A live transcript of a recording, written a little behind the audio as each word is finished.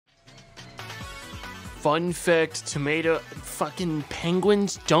Fun fact, fucking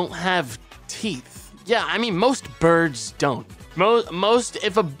penguins don't have teeth. Yeah, I mean, most birds don't.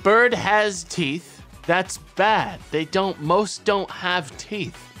 If a bird has teeth, that's bad. Most don't have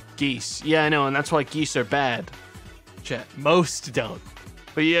teeth. Geese, yeah, I know, and that's why geese are bad. Chat, most don't.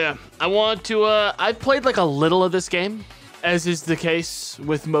 But yeah, I've played like a little of this game, as is the case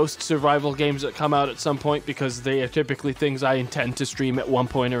with most survival games that come out at some point, because they are typically things I intend to stream at one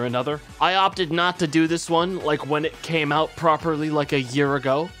point or another. I opted not to do this one like when it came out properly like a year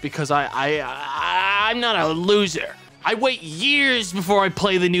ago, because I'm not a loser. I wait years before I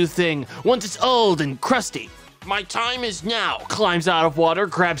play the new thing, once it's old and crusty. My time is now. Climbs out of water,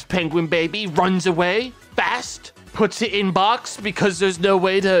 grabs penguin baby, runs away, fast, puts it in box because there's no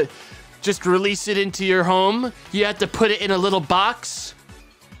way to just release it into your home. You have to put it in a little box.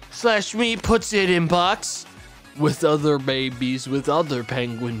 /me puts it in box with other babies, with other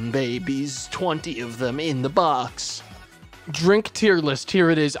penguin babies, 20 of them in the box. Drink tier list,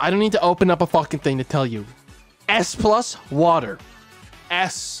 here it is. I don't need to open up a fucking thing to tell you. S+, water.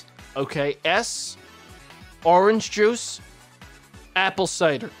 S, okay, S, orange juice, apple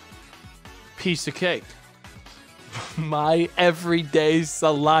cider, piece of cake. My everyday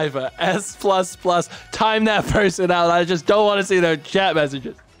saliva. S++. Time that person out. I just don't want to see their chat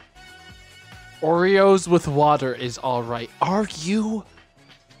messages. Oreos with water is all right. Are you?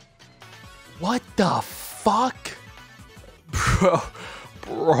 What the fuck?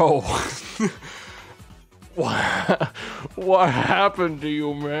 Bro. What happened to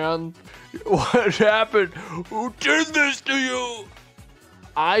you, man? What happened? Who did this to you?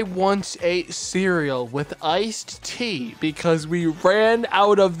 I once ate cereal with iced tea because we ran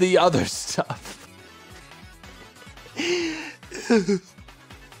out of the other stuff.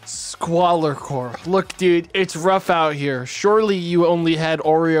 Squalor core. Look, dude, it's rough out here. Surely you only had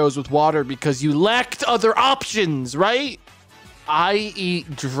Oreos with water because you lacked other options, right? I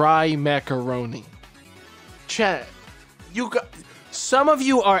eat dry macaroni. Chat, some of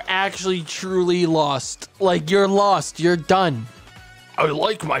you are actually truly lost. Like, you're lost. You're done. I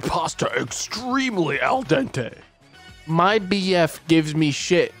like my pasta extremely al dente. My BF gives me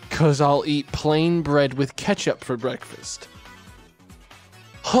shit because I'll eat plain bread with ketchup for breakfast.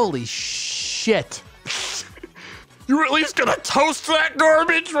 Holy shit. You're at least gonna toast that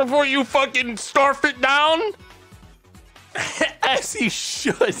garbage before you fucking scarf it down? As he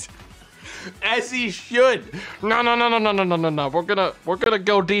should. As he should. No. We're gonna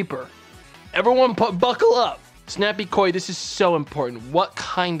go deeper. Everyone buckle up. Snappy Koi, this is so important. What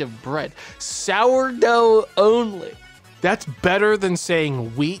kind of bread? Sourdough only. That's better than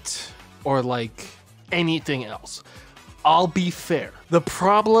saying wheat or like anything else. I'll be fair. The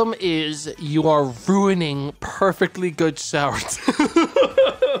problem is you are ruining perfectly good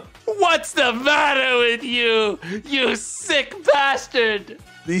sourdough. What's the matter with you, you sick bastard?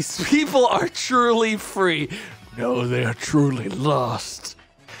 These people are truly free. No, they are truly lost.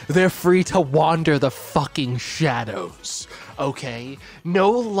 They're free to wander the fucking shadows, okay?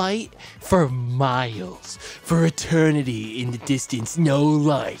 No light for miles, for eternity in the distance, no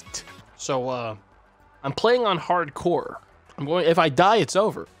light. So, I'm playing on hardcore. If I die, it's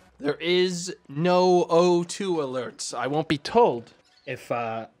over. There is no O2 alerts. I won't be told if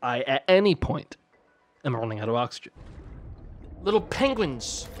I, at any point, am running out of oxygen. Little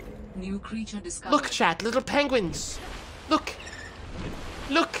penguins. New creature discovered. Look, chat, little penguins. Look.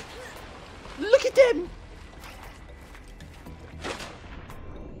 Look! Look at them!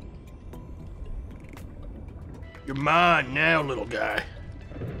 You're mine now, little guy.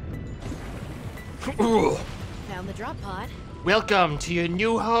 Found the drop pod. Welcome to your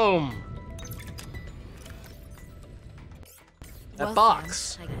new home. That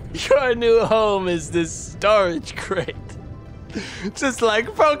box. Your new home is this storage crate. Just like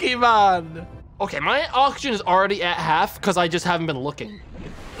Pokemon. Okay, my oxygen is already at half because I just haven't been looking.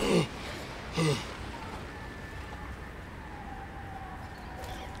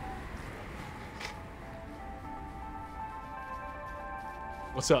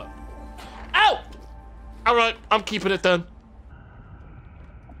 What's up? Ow! All right, I'm keeping it then.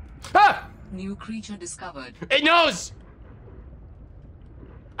 Ah! New creature discovered. It knows!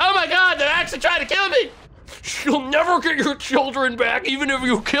 Oh my god, they're actually trying to kill me! You'll never get your children back, even if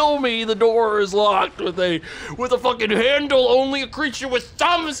you kill me. The door is locked with a fucking handle only a creature with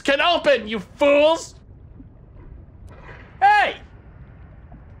thumbs can open, you fools! Hey!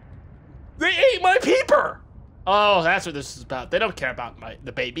 They ate my peeper! Oh, that's what this is about. They don't care about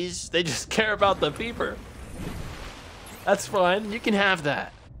the babies. They just care about the peeper. That's fine. You can have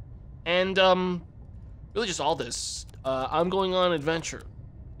that. And, really just all this. I'm going on an adventure.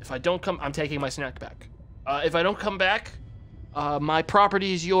 If I don't come, I'm taking my snack back. If I don't come back, my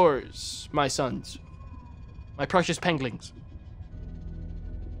property is yours, my sons. My precious penguins.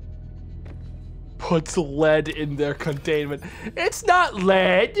 Puts lead in their containment. It's not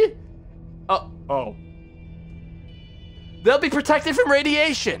lead. Oh. They'll be protected from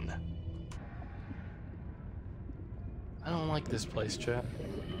radiation. I don't like this place, chat.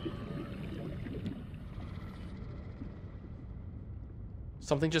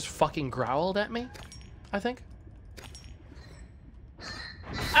 Something just fucking growled at me, I think.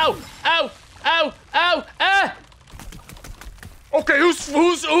 Ow! Ow! Ow! Ow! Ah! Okay,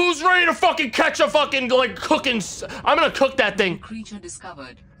 who's ready to fucking catch a fucking, like, cooking? I'm gonna cook that thing. Creature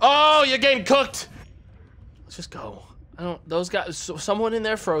discovered. Oh, you're getting cooked. Let's just go. Those guys, someone in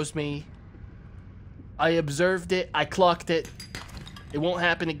there froze me. I observed it, I clocked it. It won't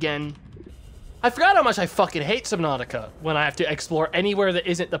happen again. I forgot how much I fucking hate Subnautica when I have to explore anywhere that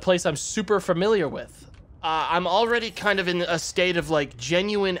isn't the place I'm super familiar with. I'm already kind of in a state of, like,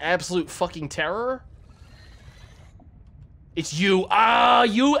 genuine, absolute fucking terror. It's you. Ah,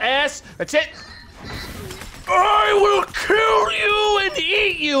 you ass. That's it. I will kill you and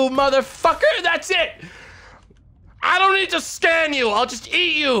eat you, motherfucker. That's it. I don't need to scan you. I'll just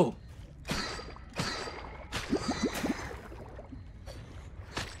eat you.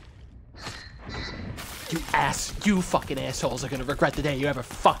 You ass. You fucking assholes are gonna regret the day you ever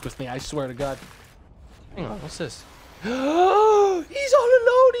fucked with me. I swear to God. Hang on. What's this? He's all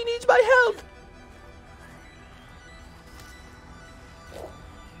alone. He needs my help.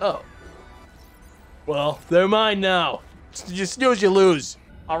 Oh. Well, they're mine now. You snooze, you lose.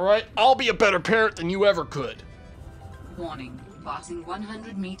 All right, I'll be a better parent than you ever could. Warning. Passing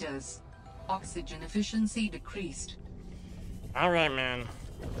 100 meters. Oxygen efficiency decreased. All right, man.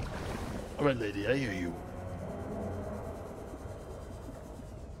 All right, lady, I hear you.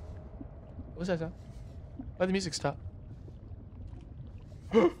 What's that sound? Why'd the music stop?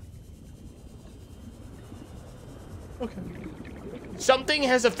 Okay. Something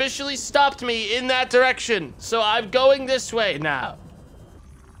has officially stopped me in that direction, so I'm going this way now.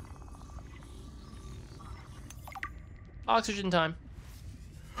 Oxygen time.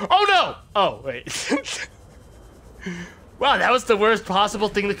 Oh no! Oh, wait. Wow, that was the worst possible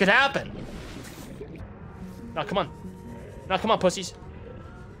thing that could happen. Now, come on. Now, come on, pussies.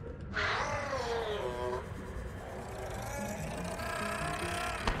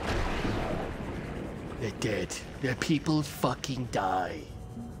 They're dead. Their people fucking die.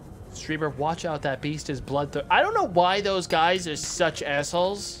 Streamer, watch out, that beast is bloodthirsty. I don't know why those guys are such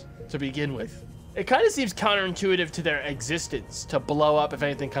assholes to begin with. It kind of seems counterintuitive to their existence to blow up if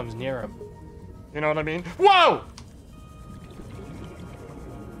anything comes near them. You know what I mean? Whoa!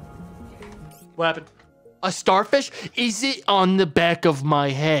 What happened? A starfish? Is it on the back of my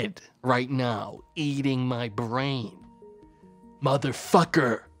head right now, eating my brain?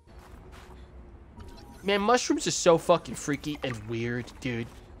 Motherfucker. Man, mushrooms are so fucking freaky and weird, dude.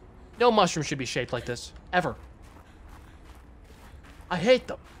 No mushroom should be shaped like this, ever. I hate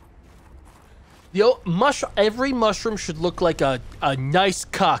them. Every mushroom should look like a nice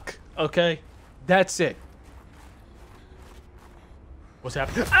cock, okay? That's it. What's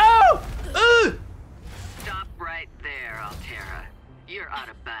happening? Ow! Stop right there, Altera. You're out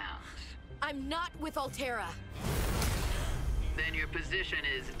of bounds. I'm not with Altera. Then your position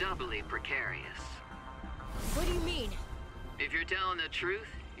is doubly precarious. What do you mean? If you're telling the truth,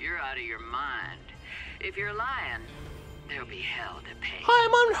 you're out of your mind. If you're lying, there'll be hell to pay. Hi,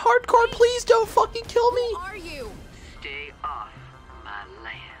 I'm on hardcore. Please don't fucking kill me. Who are you? Stay off my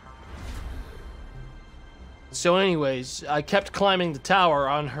land. So anyways, I kept climbing the tower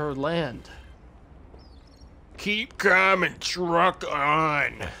on her land. Keep climbing, truck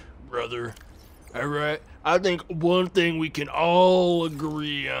on, brother. All right? I think one thing we can all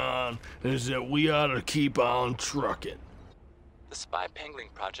agree on is that we ought to keep on trucking. The Spy Penguin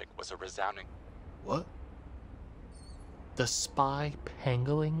project was a resounding... What? The Spy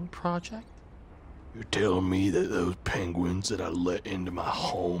Penguin project? You're telling me that those penguins that I let into my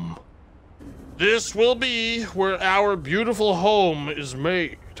home... This will be where our beautiful home is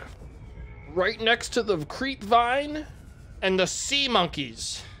made. Right next to the creep vine and the sea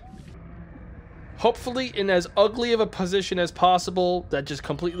monkeys. Hopefully in as ugly of a position as possible that just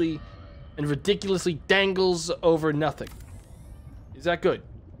completely and ridiculously dangles over nothing. Is that good?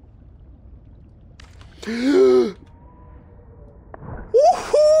 Woohoo!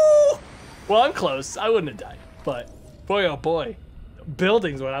 Well, I'm close. I wouldn't have died, but boy, oh boy.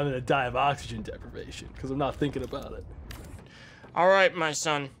 Buildings when I'm gonna die of oxygen deprivation because I'm not thinking about it. All right, my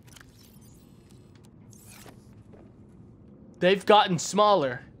son. They've gotten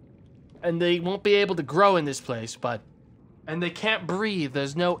smaller. and they won't be able to grow in this place, and they can't breathe.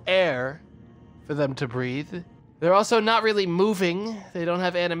 There's no air for them to breathe. They're also not really moving. They don't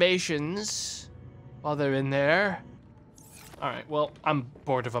have animations while they're in there. All right, well, I'm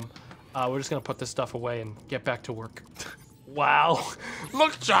bored of them. We're just gonna put this stuff away and get back to work. Wow.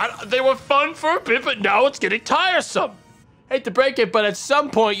 Look, John, they were fun for a bit, but now it's getting tiresome. Hate to break it, but at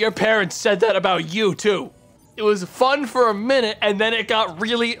some point, your parents said that about you, too. It was fun for a minute, and then it got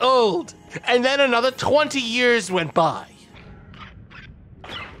really old. And then another 20 years went by.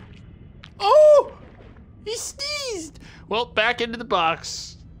 Oh! He sneezed! Well, back into the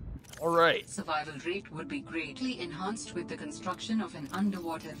box. All right. Survival rate would be greatly enhanced with the construction of an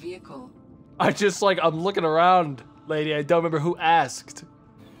underwater vehicle. I'm looking around, lady. I don't remember who asked.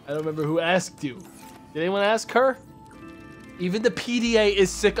 I don't remember who asked you. Did anyone ask her? Even the PDA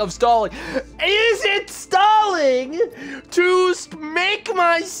is sick of stalling. Is it stalling to make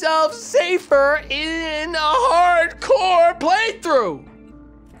myself safer in a hardcore playthrough?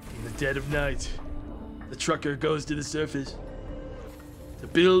 In the dead of night, the trucker goes to the surface to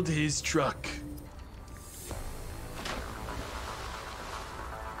build his truck.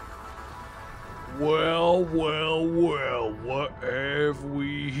 Well, well, well, what have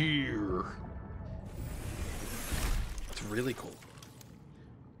we here? It's really cool.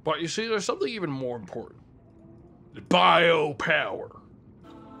 But you see, there's something even more important. The biopower.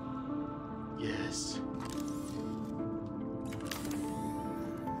 Yes.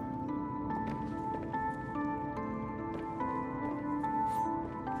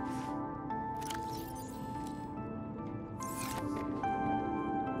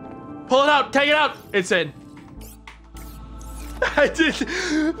 Pull it out, take it out. It's in. I did.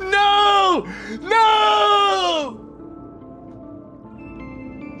 No! No!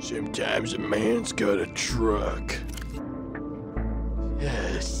 Sometimes a man's got a truck.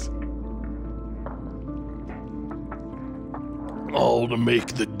 Yes. All to make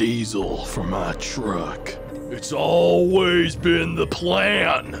the diesel for my truck. It's always been the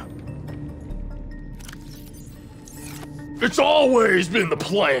plan. It's always been the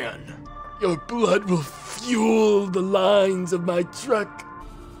plan. Your blood will fuel the lines of my truck.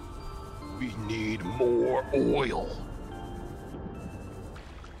 We need more oil.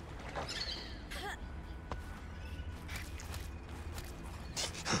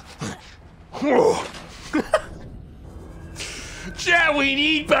 Chat, we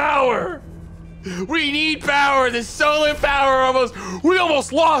need power. We need power. The solar power we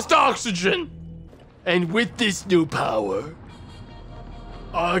almost lost oxygen. And with this new power,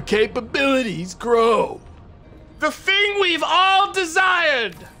 our capabilities grow. The thing we've all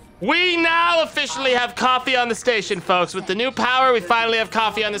desired. We now officially have coffee on the station, folks. With the new power, we finally have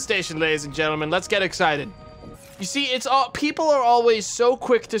coffee on the station, ladies and gentlemen. Let's get excited. You see, it's all people are always so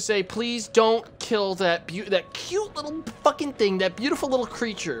quick to say, please don't kill that cute little fucking thing, that beautiful little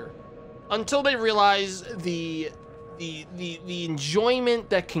creature, until they realize the enjoyment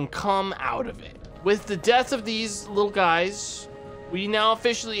that can come out of it. With the death of these little guys, we now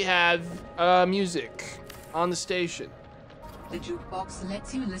officially have music on the station. The jukebox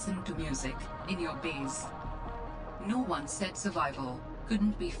lets you listen to music in your base. No one said survival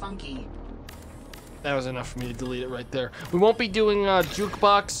couldn't be funky. That was enough for me to delete it right there. We won't be doing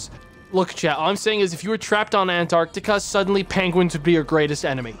jukebox. Look, chat, all I'm saying is if you were trapped on Antarctica, suddenly penguins would be your greatest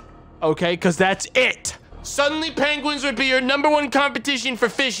enemy. Okay? Because that's it. Suddenly penguins would be your #1 competition for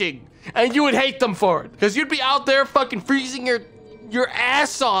fishing. And you would hate them for it. Because you'd be out there fucking freezing your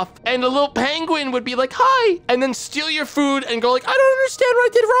ass off. And the little penguin would be like, hi. And then steal your food and go like, I don't understand what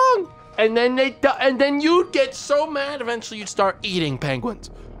I did wrong. And then you'd get so mad, eventually you'd start eating penguins.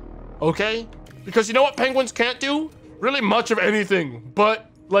 Okay? Because you know what penguins can't do? Really much of anything,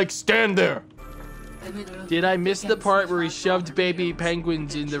 but like stand there. Did I miss the part where he shoved baby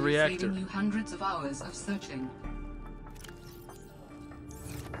penguins in the reactor? Saving you hundreds of hours of searching.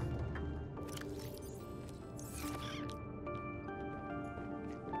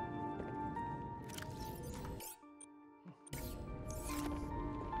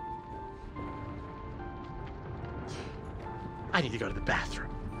 I need to go to the bathroom.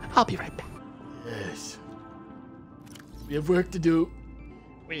 I'll be right back. Yes. We have work to do.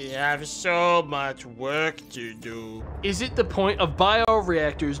 We have so much work to do. Is it the point of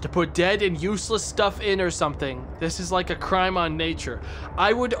bioreactors to put dead and useless stuff in or something? This is like a crime on nature.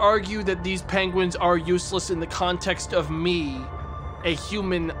 I would argue that these penguins are useless in the context of me, a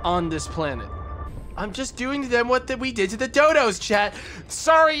human on this planet. I'm just doing to them what we did to the dodos, chat.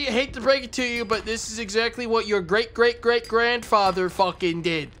 Sorry, hate to break it to you, but this is exactly what your great-great-great-grandfather fucking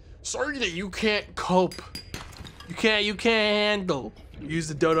did. Sorry that you can't cope. You can't handle use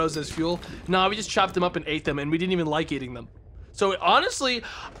the dodos as fuel. No, we just chopped them up and ate them, and we didn't even like eating them. So honestly,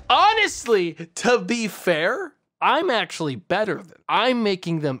 to be fair, I'm actually better than I'm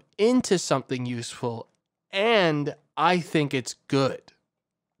making them into something useful, and I think it's good.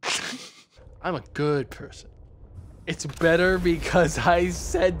 I'm a good person. It's better because I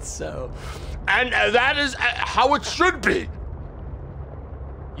said so. And that is how it should be.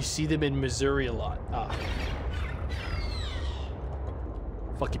 You see them in Missouri a lot.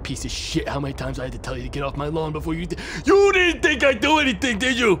 Fucking piece of shit. How many times I had to tell you to get off my lawn before you did? You didn't think I'd do anything,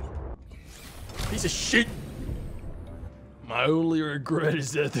 did you? Piece of shit. My only regret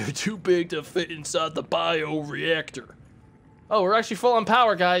is that they're too big to fit inside the bioreactor. Oh, we're actually full on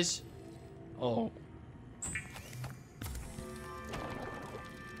power, guys. Oh.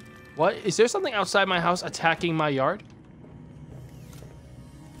 What? Is there something outside my house attacking my yard?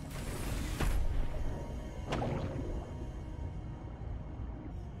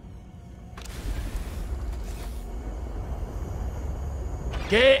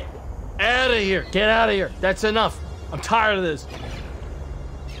 Get out of here. Get out of here. That's enough. I'm tired of this.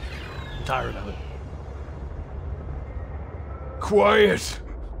 I'm tired of it. Quiet.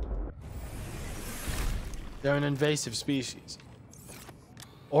 They're an invasive species.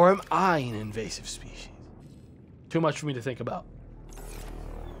 Or am I an invasive species? Too much for me to think about.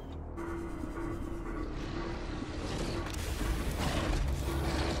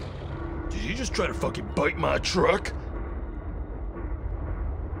 Did you just try to fucking bite my truck?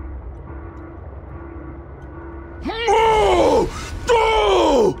 No!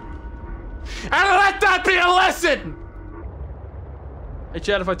 No! And let that be a lesson! Hey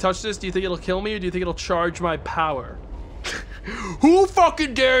Chad, if I touch this, do you think it'll kill me or do you think it'll charge my power? Who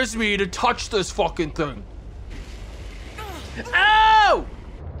fucking dares me to touch this fucking thing? Ow!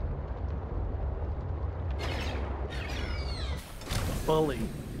 Bully.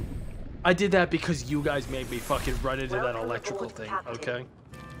 I did that because you guys made me fucking run into that electrical thing, okay?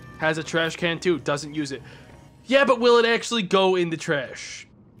 Has a trash can too, doesn't use it. Yeah, but will it actually go in the trash?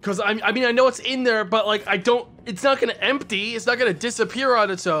 Because I mean, I know it's in there, but like, it's not gonna empty, it's not gonna disappear on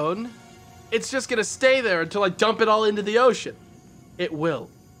its own. It's just gonna stay there until I dump it all into the ocean. It will.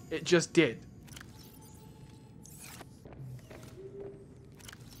 It just did.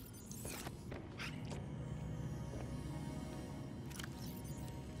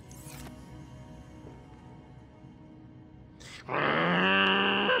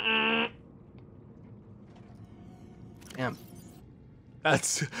 Damn.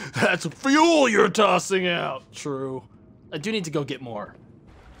 That's fuel you're tossing out. True. I do need to go get more.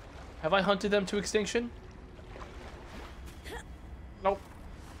 Have I hunted them to extinction? Nope.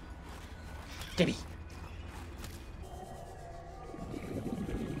 Gimme.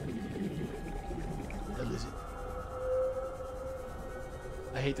 What is it?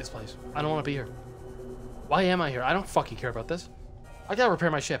 I hate this place. I don't want to be here. Why am I here? I don't fucking care about this. I gotta repair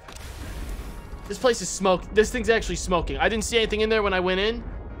my ship. This place is smoke. This thing's actually smoking. I didn't see anything in there when I went in.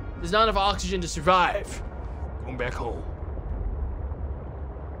 There's not enough oxygen to survive. Going back home.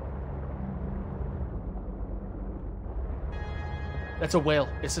 That's a whale.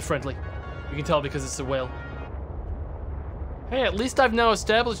 It's a friendly. You can tell because it's a whale. Hey, at least I've now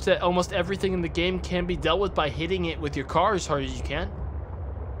established that almost everything in the game can be dealt with by hitting it with your car as hard as you can.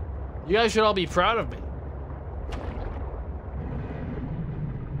 You guys should all be proud of me.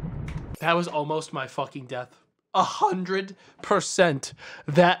 That was almost my fucking death. 100%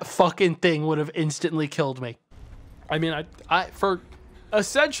 that fucking thing would have instantly killed me. I mean, I for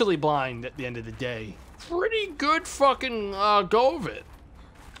essentially blind at the end of the day, pretty good fucking go of it.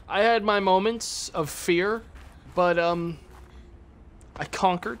 I had my moments of fear, but I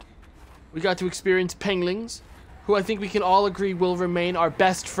conquered. We got to experience penglings, who I think we can all agree will remain our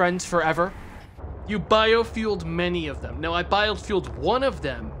best friends forever. You biofueled many of them. Now I biofueled one of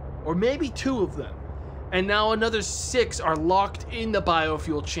them, or maybe two of them. And now another 6 are locked in the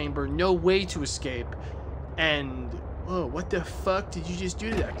biofuel chamber, no way to escape. And, whoa, what the fuck did you just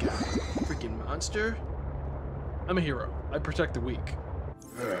do to that guy? Freaking monster. I'm a hero. I protect the weak.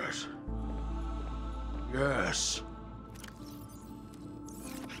 Yes. Yes.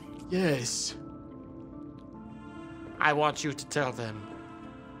 Yes. I want you to tell them.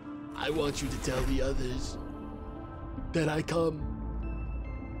 I want you to tell the others that I come.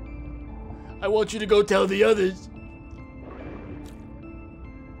 I want you to go tell the others.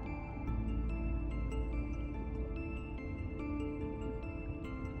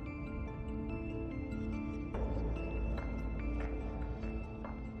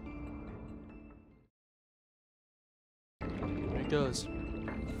 There it goes.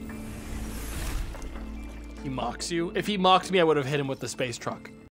 He mocks you? If he mocked me, I would have hit him with the space truck.